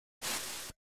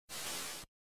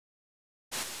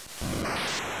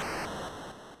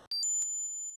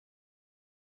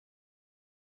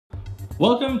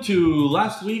Welcome to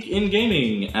Last Week in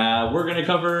Gaming. We're going to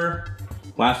cover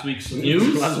last week's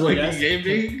news. Last week in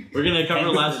gaming? We're going to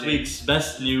cover last week's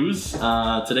best news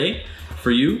today for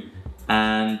you.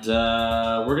 And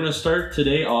we're going to start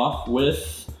today off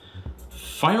with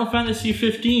Final Fantasy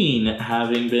 15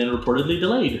 having been reportedly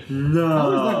delayed. No.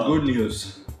 How is that good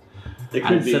news?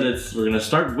 We're going to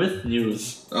start with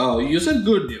news. Oh, you said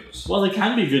good news. Well, it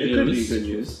can be good news. It could be good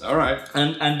news. All right.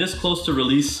 And this close to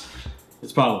release,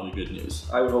 it's probably good news.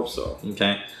 I would hope so.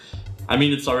 Okay. I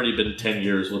mean, it's already been 10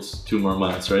 years. What's 2 more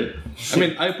months, right? I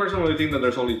mean, I personally think that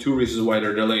there's only 2 reasons why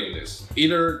they're delaying this.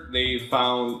 Either they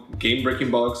found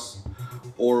game-breaking bugs,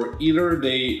 or either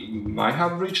they might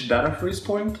have reached data freeze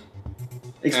point.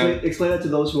 Explain that to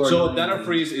those who are... So data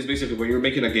freeze is basically when you're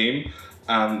making a game,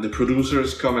 the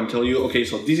producers come and tell you, okay,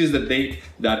 so this is the date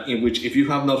that in which if you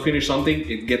have not finished something,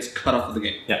 it gets cut off of the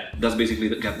game. Yeah. That's basically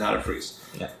the data freeze.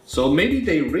 Yeah. So maybe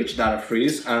they reach data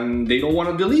freeze and they don't want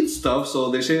to delete stuff,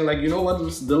 so they're saying like, you know what,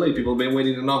 let's delay. People have been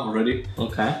waiting enough already.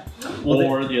 Okay.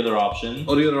 Or the other option.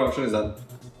 Or the other option is that...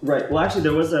 Right. Well, actually,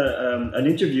 there was an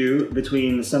interview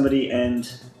between somebody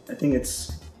and I think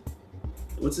it's...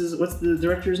 What's the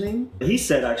director's name? He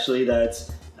said actually that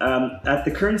at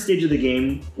the current stage of the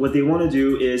game, what they want to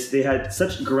do is they had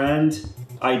such grand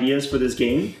ideas for this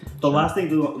game. The last thing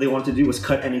they wanted to do was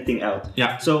cut anything out.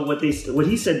 Yeah. So what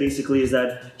he said basically is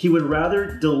that he would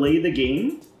rather delay the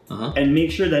game and make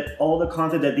sure that all the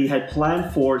content that they had planned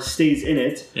for stays in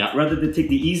it, rather than take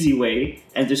the easy way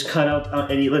and just cut out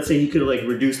any. Let's say he could like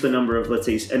reduce the number of, let's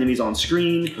say, enemies on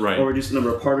screen, or reduce the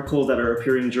number of particles that are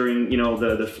appearing during the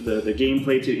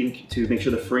gameplay to make sure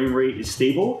the frame rate is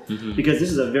stable. Because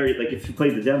this is a very, like, if you play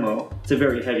the demo, it's a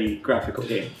very heavy graphical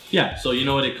game. Yeah. So you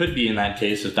know what it could be in that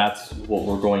case, if that's what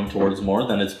we're going towards more,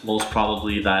 then it's most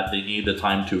probably that they need the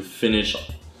time to finish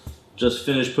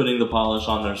putting the polish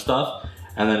on their stuff.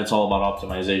 And then it's all about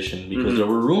optimization, because there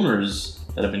were rumors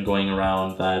that have been going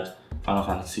around that Final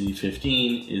Fantasy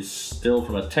 15 is still,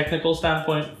 from a technical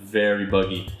standpoint, very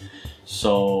buggy.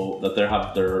 So that there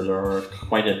are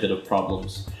quite a bit of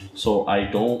problems. So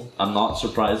I'm not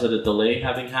surprised at a delay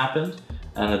having happened,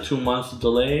 and a 2-month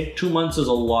delay. 2 months is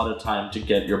a lot of time to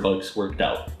get your bugs worked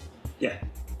out. Yeah.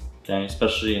 Okay,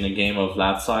 especially in a game of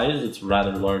that size, it's a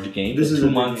rather large game. This is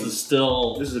 2 months is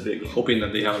still. This is a big game. Hoping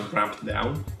that they haven't ramped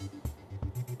down.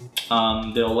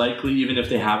 They'll likely, even if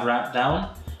they have wrapped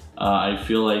down, I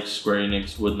feel like Square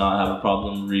Enix would not have a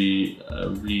problem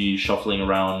reshuffling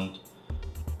around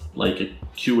like a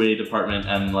QA department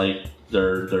and like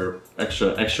their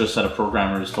extra set of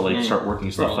programmers to like start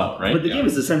working stuff out, right? But the game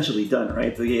is essentially done,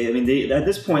 right? I mean, at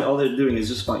this point, all they're doing is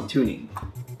just fine tuning.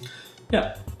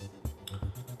 Yeah.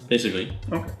 Basically.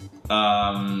 Okay.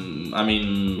 I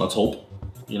mean, let's hope.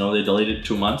 You know, they delayed it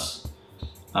 2 months.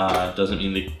 Doesn't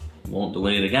mean they won't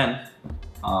delay it again,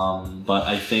 but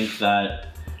I think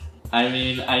that, I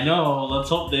mean, I know, let's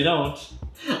hope they don't.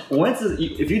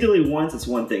 If you delay once, it's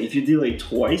one thing. If you delay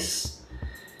twice...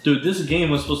 Dude, this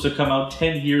game was supposed to come out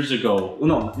 10 years ago. Well,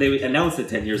 no, they announced it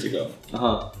 10 years ago.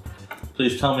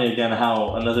 Please tell me again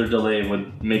how another delay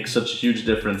would make such a huge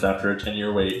difference after a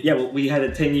 10-year wait. Yeah, well, we had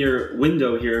a 10-year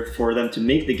window here for them to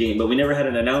make the game, but we never had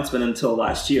an announcement until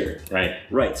last year. Right.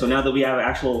 Right, so now that we have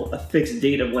a fixed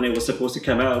date of when it was supposed to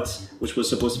come out, which was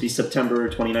supposed to be September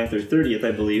 29th or 30th,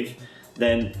 I believe,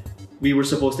 then we were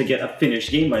supposed to get a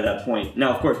finished game by that point.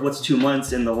 Now, of course, what's 2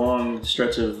 months in the long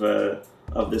stretch of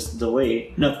this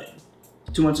delay? Nothing.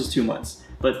 2 months is 2 months.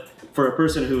 But for a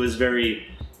person who is very...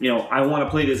 I want to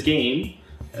play this game,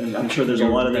 and I'm sure there's a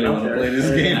lot of them out there. I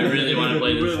really want to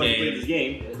play this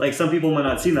game. Like, some people might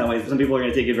not see it that way. Some people are going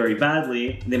to take it very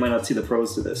badly. They might not see the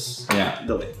pros to this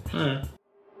delay.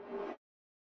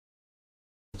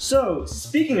 So,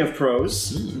 speaking of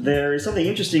pros, there is something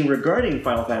interesting regarding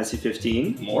Final Fantasy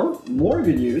 15. More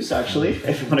good news, actually,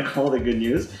 if you want to call it good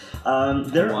news.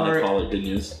 There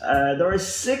are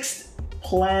 6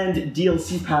 planned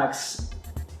DLC packs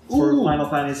for Final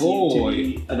Fantasy to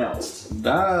be announced.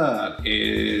 That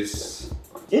is...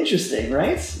 interesting,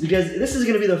 right? Because this is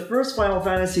going to be the first Final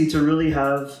Fantasy to really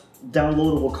have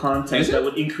downloadable content that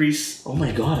would increase... Oh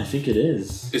my god, I think it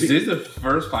is. Is this the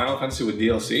first Final Fantasy with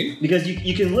DLC? Because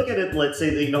you can look at it, let's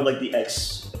say, like the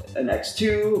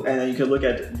X2, and then you can look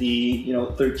at the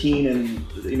 13 and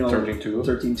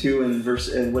 13.2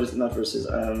 and what is it, not versus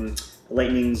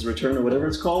Lightning's Return or whatever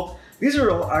it's called. These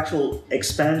are all actual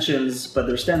expansions, but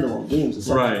they're standalone games,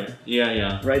 essentially. Right,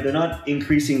 yeah. Right, they're not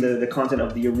increasing the content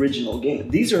of the original game.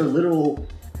 These are literal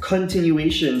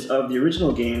continuations of the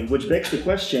original game, which begs the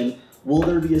question, will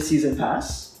there be a season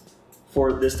pass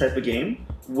for this type of game?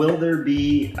 Will there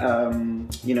be,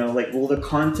 will the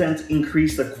content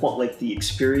increase the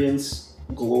experience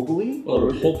globally? Well, I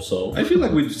would hope so. I feel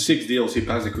like with 6 DLC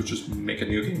packs, they could just make a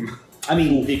new game. I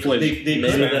mean, they Maybe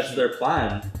that's their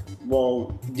plan.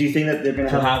 Well, do you think that they're gonna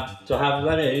have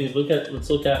let's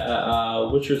look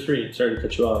at Witcher 3. Sorry to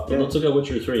cut you off, but let's look at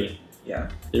Witcher 3.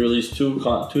 Yeah. They released two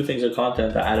things of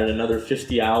content that added another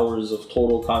 50 hours of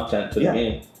total content to the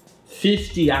game.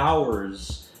 50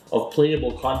 hours of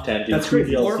playable content in 2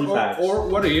 DLC packs. Or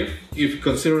what if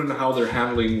considering how they're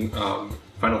handling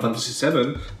Final Fantasy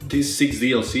VII, these 6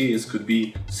 DLCs could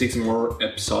be 6 more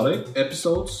episodic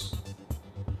episodes?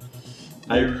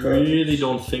 I really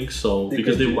don't think so,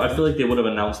 because I feel like they would have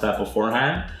announced that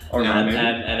beforehand,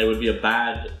 and it would be a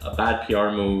bad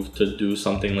PR move to do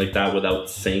something like that without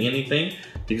saying anything,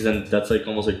 because then that's like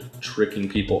almost like tricking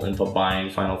people into buying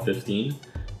Final 15,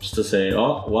 just to say,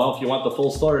 oh well, if you want the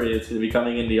full story, it's going to be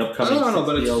coming in the upcoming. No,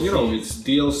 but it's it's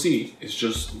DLC. It's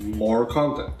just more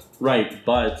content. Right,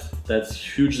 but that's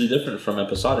hugely different from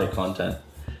episodic content.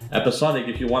 Episodic,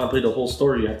 if you want to play the whole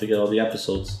story, you have to get all the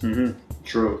episodes. Mm-hmm.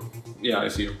 True. Yeah, I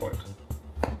see your point.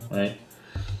 Right?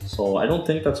 So I don't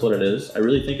think that's what it is. I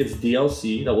really think it's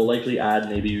DLC that will likely add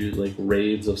maybe like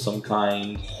raids of some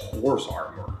kind. Horse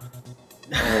armor.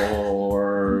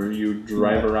 Or you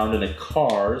drive around in a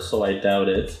car, so I doubt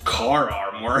it. Car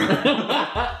armor.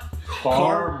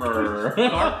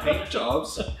 Car paint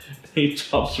jobs. Paint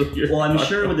jobs for your Well, I'm car.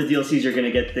 sure with the DLCs you're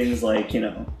gonna get things like,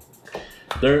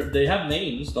 They have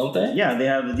names, don't they? Yeah, they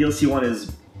have. The DLC 1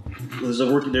 is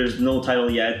there's no title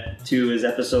yet. 2 is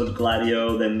episode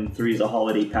Gladio, then 3 is a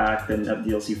holiday pack, then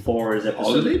DLC 4 is episode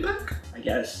holiday pack? I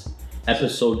guess.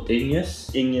 Episode Ignis,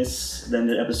 then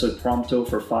the episode Prompto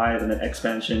for 5, and then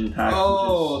expansion pack.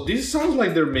 Oh, this sounds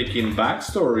like they're making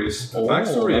backstories.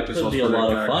 Backstory that episodes could be for a lot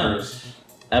their of fun. characters.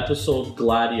 Episode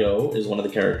Gladio is one of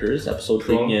the characters. Episode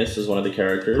Ignis is one of the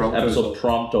characters. Episode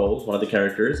Prompto is one of the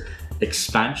characters.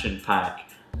 Expansion pack.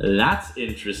 That's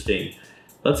interesting.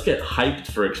 Let's get hyped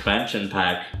for expansion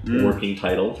pack working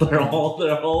title. They're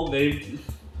all named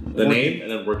the name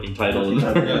and then working title in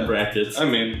brackets. I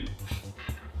mean,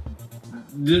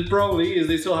 the problem is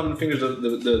they still haven't finished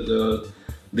the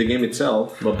game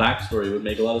itself. But backstory would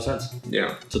make a lot of sense.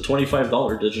 Yeah. It's a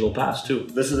 $25 digital pass too.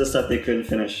 This is the stuff they couldn't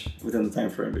finish within the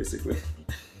time frame, basically.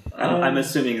 I'm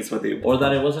assuming it's what they... Or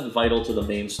that it wasn't vital to the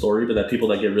main story, but that people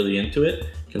that get really into it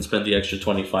can spend the extra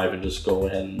 25 and just go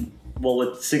ahead and... Well,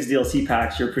 with 6 DLC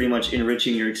packs, you're pretty much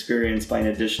enriching your experience by an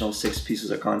additional 6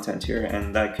 pieces of content here,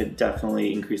 and that could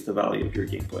definitely increase the value of your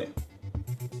gameplay.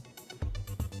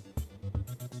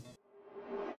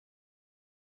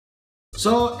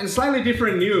 So, in slightly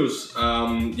different news,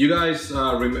 you guys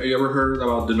you ever heard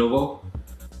about Denuvo?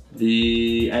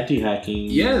 The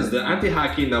anti-hacking... Yes, the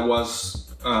anti-hacking that was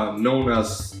known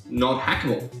as not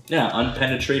hackable. Yeah,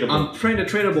 unpenetratable.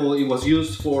 Unpenetratable. It was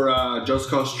used for Just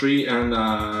Cause 3 and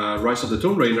Rise of the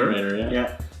Tomb Raider.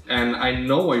 Yeah. And I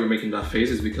know why you're making that face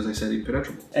is because I said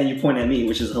impenetrable. And you point at me,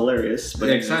 which is hilarious.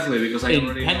 But exactly, because I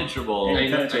already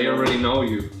know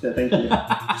you. Yeah, thank you.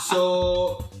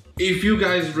 So, if you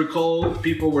guys recall,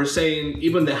 people were saying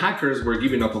even the hackers were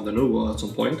giving up on Denuvo at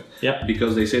some point. Yeah.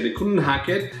 Because they said they couldn't hack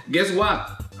it. Guess what?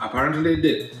 Apparently they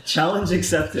did. Challenge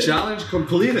accepted. Challenge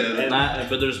completed.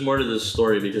 But there's more to this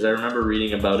story because I remember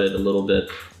reading about it a little bit.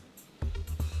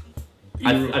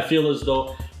 I feel as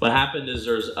though what happened is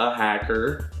there's a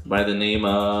hacker by the name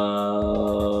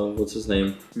of... What's his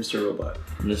name? Mr. Robot.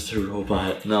 Mr.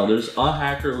 Robot. No, there's a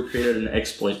hacker who created an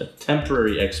exploit, a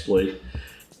temporary exploit,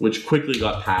 which quickly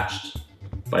got patched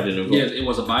by Denuvo. Yes, it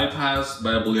was a bypass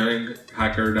by a Bulgarian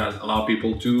hacker that allowed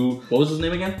people to... What was his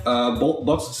name again?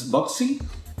 Voxy.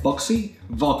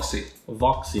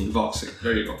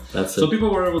 There you go. That's so it. people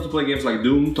were able to play games like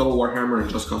Doom, Total Warhammer, and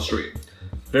Just Cause 3.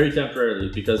 Very temporarily,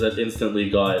 because that instantly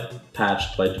got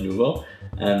patched by Denuvo,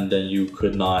 and then you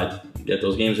could not get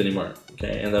those games anymore.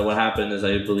 Okay, and then what happened is,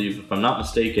 I believe, if I'm not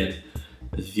mistaken,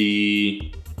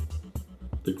 the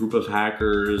group of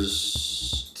hackers...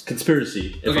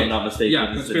 Conspiracy, if I'm not mistaken.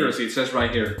 Yeah, conspiracy, it says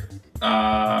right here.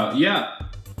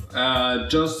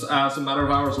 Just as a matter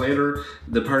of hours later,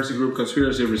 the piracy group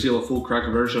Conspiracy received a full crack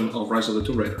version of Rise of the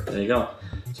Tomb Raider. There you go.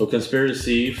 So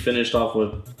Conspiracy finished off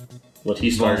with what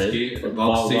he started.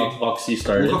 Voxy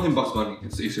started. We'll call him Bugs Bunny,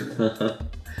 it's easier.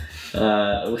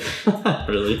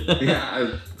 Really?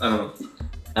 Yeah, I don't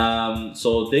know.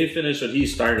 So they finished what he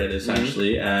started,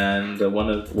 essentially, and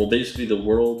basically the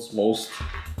world's most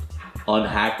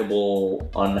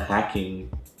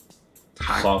unhacking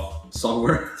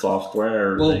software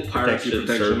protection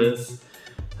service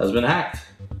has been hacked.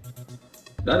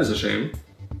 That is a shame.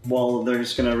 Well, they're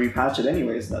just gonna repatch it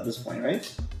anyways at this point, right?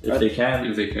 If they can.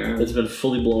 It's been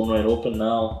fully blown right open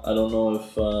now. I don't know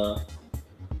if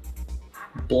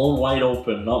blown wide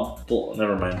open, not blown.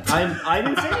 Never mind. I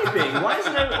didn't say anything. Why is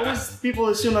it always people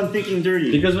assume I'm thinking dirty?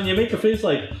 Because when you make a face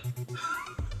like,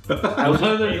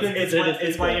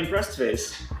 it's my impressed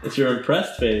face. It's your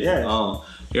impressed face. Yeah. Oh,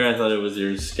 here I thought it was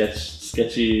your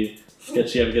sketchy.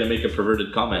 I'm gonna make a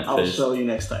perverted comment. I'll face. show you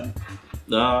next time.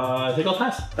 I think I'll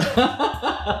pass.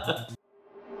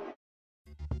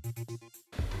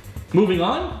 Moving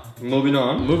on. Moving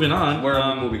on. Where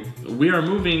are we moving? We are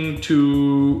moving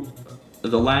to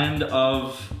the land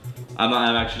of. I'm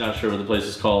actually not sure what the place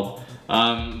is called.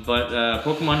 But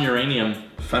Pokemon Uranium.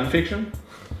 Fan fiction?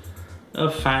 A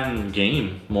fan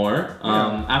game, more.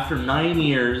 After 9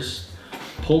 years,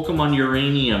 Pokemon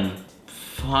Uranium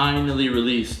finally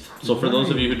released. So for those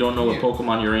of you who don't know what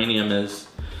Pokemon Uranium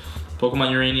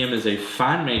is a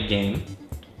fan-made game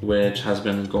which has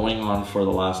been going on for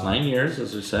the last 9 years,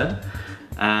 as we said,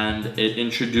 and it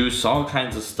introduced all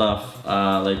kinds of stuff,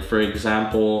 like for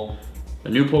example, a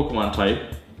new Pokemon type,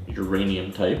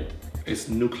 Uranium type. It's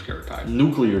nuclear type.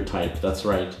 Nuclear type, that's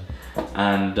right.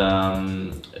 And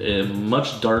a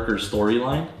much darker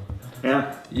storyline.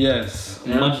 Yeah. Yes.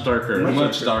 Yeah. Much darker.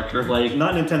 Much darker. Like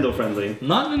not Nintendo friendly.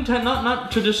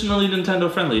 Not traditionally Nintendo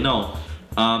friendly. No.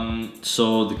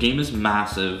 So the game is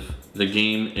massive. The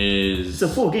game is.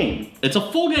 It's a full game. It's a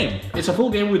full game. It's a full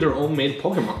game with their own made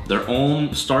Pokemon. Their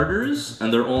own starters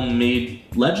and their own made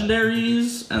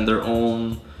legendaries and their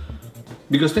own.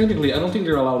 Because technically, I don't think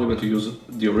they're allowed even to use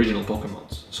the original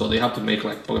Pokemons. So they have to make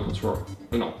like Pokemons for,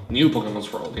 new Pokemons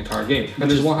for the entire game. And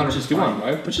there's 161,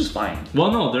 right? Which is fine. Well,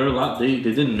 no, they're allowed. They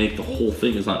didn't make the whole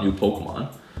thing. It's not new Pokemon.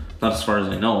 Not as far as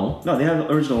I know. No, they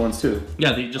have original ones too.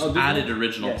 Yeah, they just added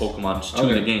original Pokemon to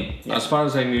the game. Yeah. As far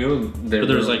as I knew, but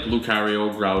there's like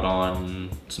Lucario, Groudon,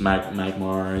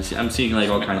 Magmar. I'm seeing like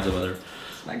all kinds of other.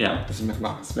 Yeah, it's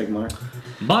Magmar.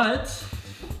 But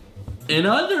in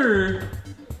other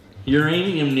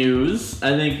Uranium news,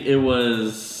 I think it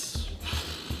was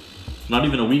not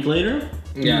even a week later.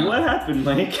 Yeah. What happened,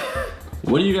 Mike?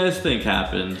 What do you guys think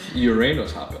happened?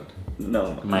 Uranus happened.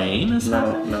 No. My anus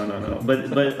happened? No.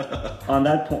 But on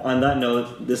that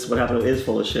note, this what happened is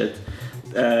full of shit.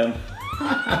 Nintendo'd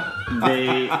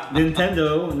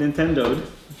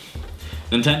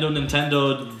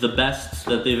the best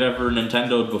that they've ever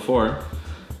Nintendo'd before.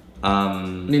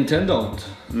 Nintendo.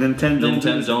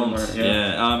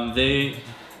 Yeah.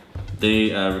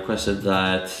 They requested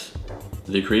that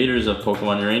the creators of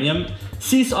Pokemon Uranium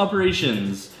cease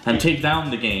operations and take down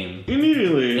the game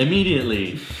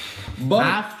immediately. But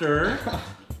after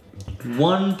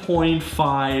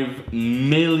 1.5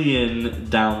 million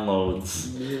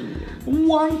downloads.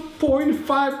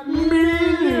 1.5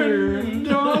 million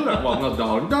dollars. Well, not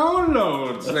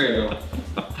downloads. There you go.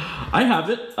 I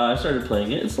have it. I started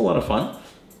playing it. It's a lot of fun.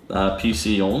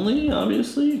 PC only,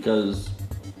 obviously, because.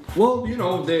 Well,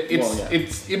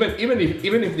 it's even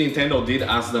if Nintendo did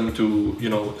ask them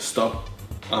to stop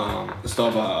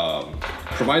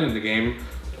providing the game.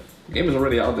 The game is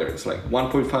already out there. It's like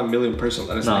 1.5 million person.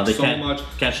 That is so much.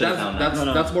 Can't shut it down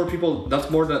now. That's more people. That's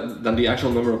more than the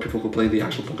actual number of people who play the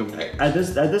actual Pokemon game. At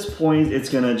this point, it's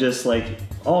gonna just like,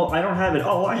 oh, I don't have it.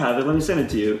 Oh, I have it. Let me send it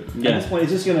to you. Yeah. At this point,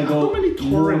 it's just gonna go. How many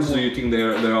torrents do you think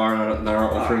there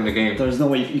are offering the game? There's no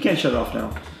way you can't shut it off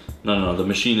now. No. The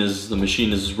machine is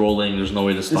rolling. There's no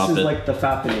way to stop it. This is like the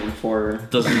fappening for.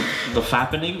 The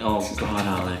fappening? Oh God,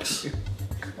 Alex.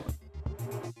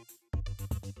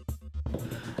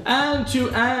 And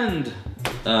to end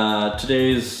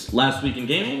today's last week in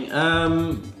gaming,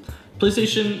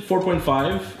 PlayStation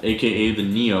 4.5, aka the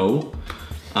Neo,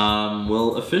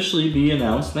 will officially be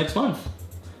announced next month.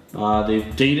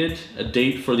 They've dated a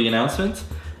date for the announcement.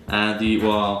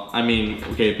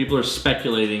 People are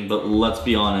speculating, but let's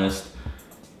be honest.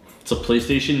 It's a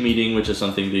PlayStation meeting, which is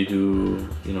something they do,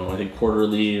 I think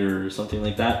quarterly or something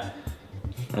like that.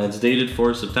 It's dated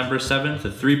for September 7th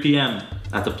at 3 p.m.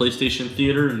 at the PlayStation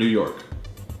Theater in New York.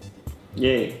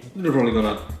 Yay. They're probably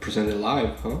gonna present it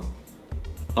live, huh?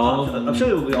 I'm sure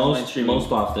it will be online streaming.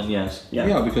 Most often, yes.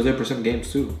 Yeah, because they present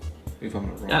games too, if I'm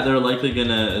not wrong. Yeah, they're likely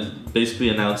gonna basically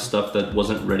announce stuff that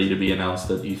wasn't ready to be announced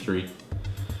at E3. Ooh.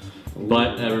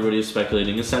 But everybody is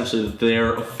speculating essentially that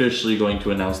they're officially going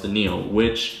to announce the Neo,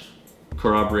 which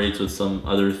corroborates with some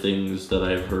other things that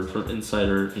I've heard from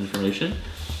insider information.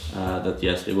 That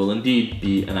yes, they will indeed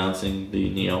be announcing the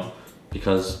Neo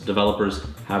because developers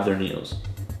have their Neos.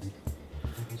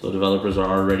 So developers are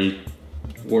already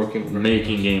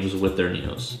making games with their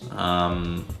Neos.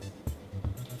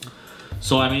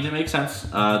 So I mean, it makes sense.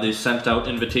 They sent out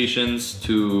invitations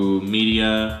to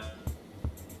media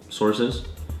sources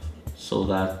so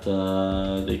that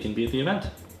they can be at the event.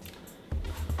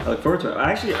 I look forward to it.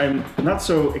 Actually, I'm not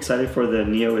so excited for the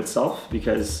Neo itself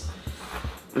because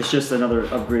it's just another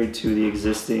upgrade to the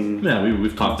existing. Yeah,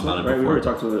 we've talked about it before. Right, we already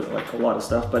talked about like a lot of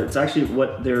stuff, but it's actually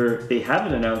what they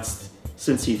haven't announced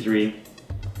since E3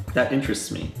 that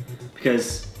interests me,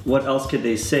 because what else could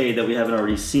they say that we haven't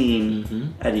already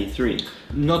seen at E3?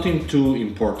 Nothing too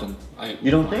important. You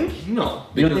don't think? No.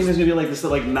 You don't think there's gonna be like this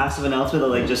like massive announcement that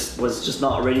like was just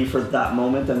not ready for that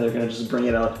moment, and they're gonna just bring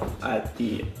it out at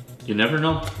the? You never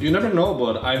know. You never know,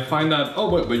 but I find that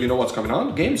but you know what's coming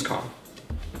on? Gamescom.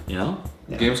 You know?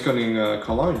 Yeah. Gamescom in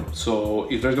Cologne. So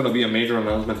if there's gonna be a major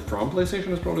announcement from PlayStation,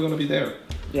 it's probably gonna be there.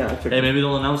 Yeah. I hey, maybe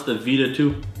they'll announce the Vita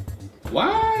too.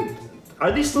 What?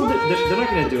 Are they still? They're not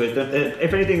gonna do it.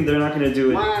 If anything, they're not gonna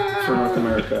do it for North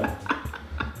America.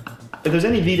 If there's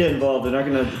any Vita involved, they're not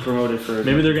gonna promote it for.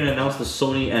 Maybe they're gonna announce the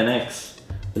Sony NX.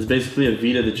 It's basically a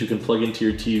Vita that you can plug into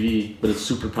your TV, but it's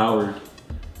super powered.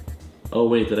 Oh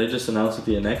wait, did I just announce what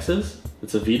the NX is?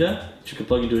 It's a Vita that you can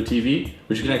plug into a TV,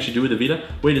 which you can actually do with a Vita.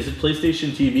 Wait, is it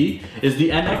PlayStation TV? Is the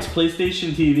NX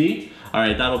PlayStation TV?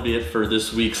 Alright, that'll be it for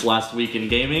this week's Last Week in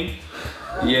Gaming.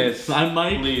 Yes. I'm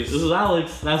Mike. Please. This is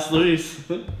Alex. That's Luis.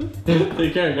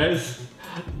 Take care, guys.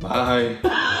 Bye.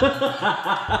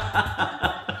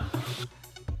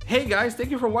 Hey guys,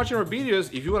 thank you for watching our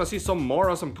videos. If you want to see some more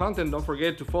awesome content, don't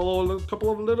forget to follow a couple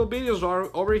of little videos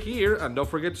over here, and don't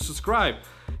forget to subscribe.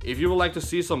 If you would like to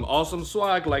see some awesome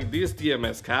swag like this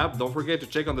TMS cap, don't forget to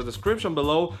check on the description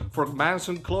below for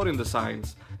Manson clothing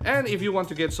designs. And if you want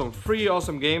to get some free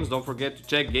awesome games, don't forget to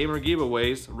check gamer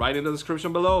giveaways right in the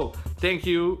description below. Thank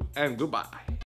you and goodbye.